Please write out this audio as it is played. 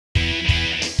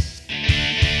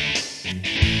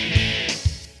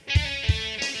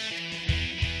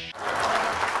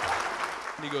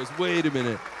goes, wait a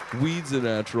minute, weed's a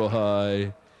natural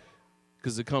high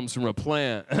because it comes from a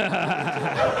plant. And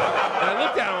I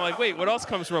looked at him, I'm like, wait, what else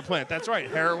comes from a plant? That's right,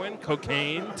 heroin,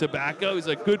 cocaine, tobacco. He's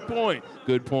like, good point,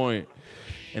 good point.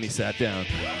 And he sat down.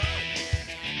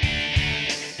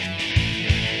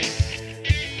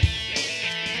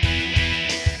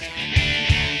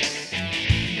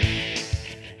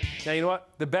 Now, you know what?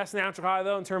 The best natural high,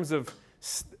 though, in terms of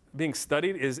being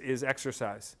studied is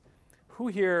exercise. Who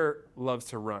here loves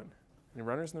to run? Any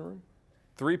runners in the room?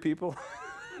 3 people?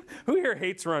 Who here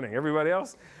hates running? Everybody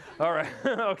else? All right.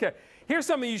 Okay. Here's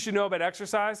something you should know about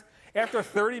exercise. After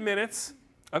 30 minutes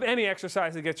of any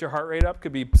exercise that gets your heart rate up,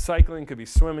 could be cycling, could be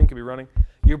swimming, could be running,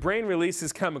 your brain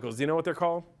releases chemicals. Do you know what they're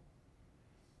called?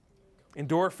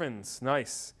 Endorphins.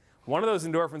 Nice. One of those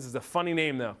endorphins is a funny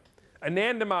name, though.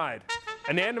 Anandamide.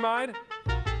 Anandamide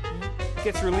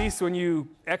gets released when you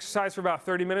exercise for about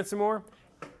 30 minutes or more.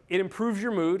 It improves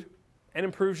your mood and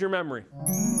improves your memory.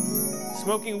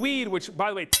 Smoking weed, which, by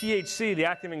the way, THC, the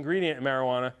active ingredient in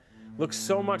marijuana, looks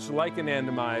so much like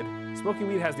anandamide. Smoking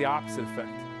weed has the opposite effect.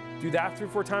 Do that 3 or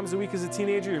 4 times a week as a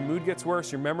teenager, your mood gets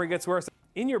worse, your memory gets worse.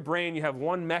 In your brain, you have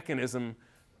one mechanism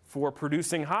for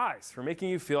producing highs, for making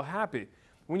you feel happy.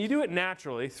 When you do it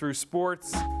naturally, through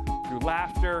sports, through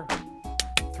laughter,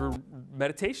 through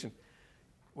meditation,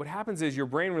 what happens is your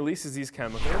brain releases these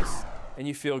chemicals and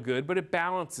you feel good, but it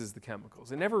balances the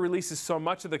chemicals. It never releases so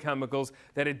much of the chemicals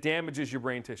that it damages your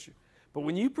brain tissue. But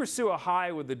when you pursue a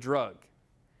high with a drug,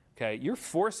 okay, you're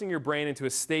forcing your brain into a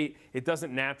state it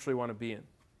doesn't naturally want to be in.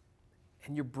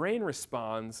 And your brain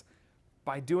responds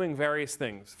by doing various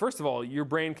things. First of all, your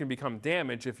brain can become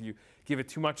damaged if you give it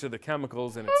too much of the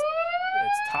chemicals, and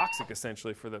it's toxic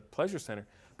essentially for the pleasure center.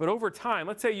 But over time,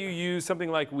 let's say you use something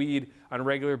like weed on a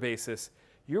regular basis,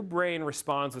 your brain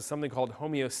responds with something called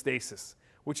homeostasis,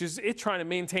 which is it trying to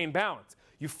maintain balance.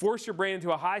 You force your brain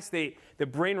into a high state, the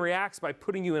brain reacts by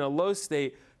putting you in a low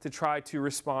state to try to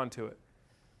respond to it.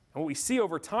 And what we see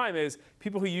over time is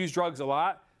people who use drugs a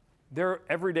lot, their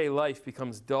everyday life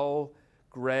becomes dull,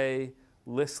 gray,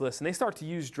 listless, and they start to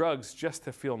use drugs just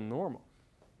to feel normal.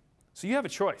 So you have a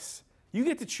choice. You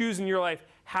get to choose in your life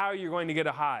how you're going to get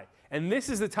a high. And this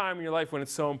is the time in your life when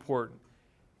it's so important.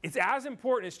 It's as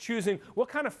important as choosing what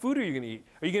kind of food are you going to eat.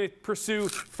 Are you going to pursue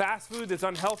fast food that's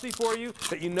unhealthy for you,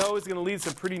 that you know is going to lead to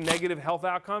some pretty negative health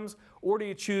outcomes? Or do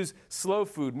you choose slow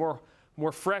food, more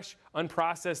fresh,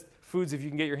 unprocessed foods if you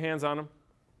can get your hands on them?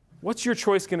 What's your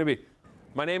choice going to be?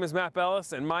 My name is Matt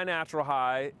Bellace, and my natural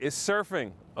high is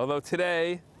surfing. Although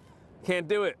today, can't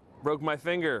do it. Broke my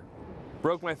finger.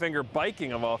 Broke my finger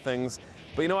biking, of all things.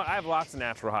 But you know what? I have lots of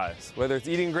natural highs. Whether it's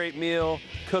eating a great meal,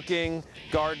 cooking,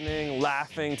 gardening,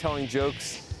 laughing, telling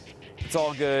jokes, it's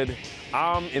all good.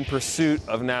 I'm in pursuit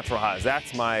of natural highs.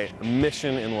 That's my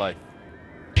mission in life.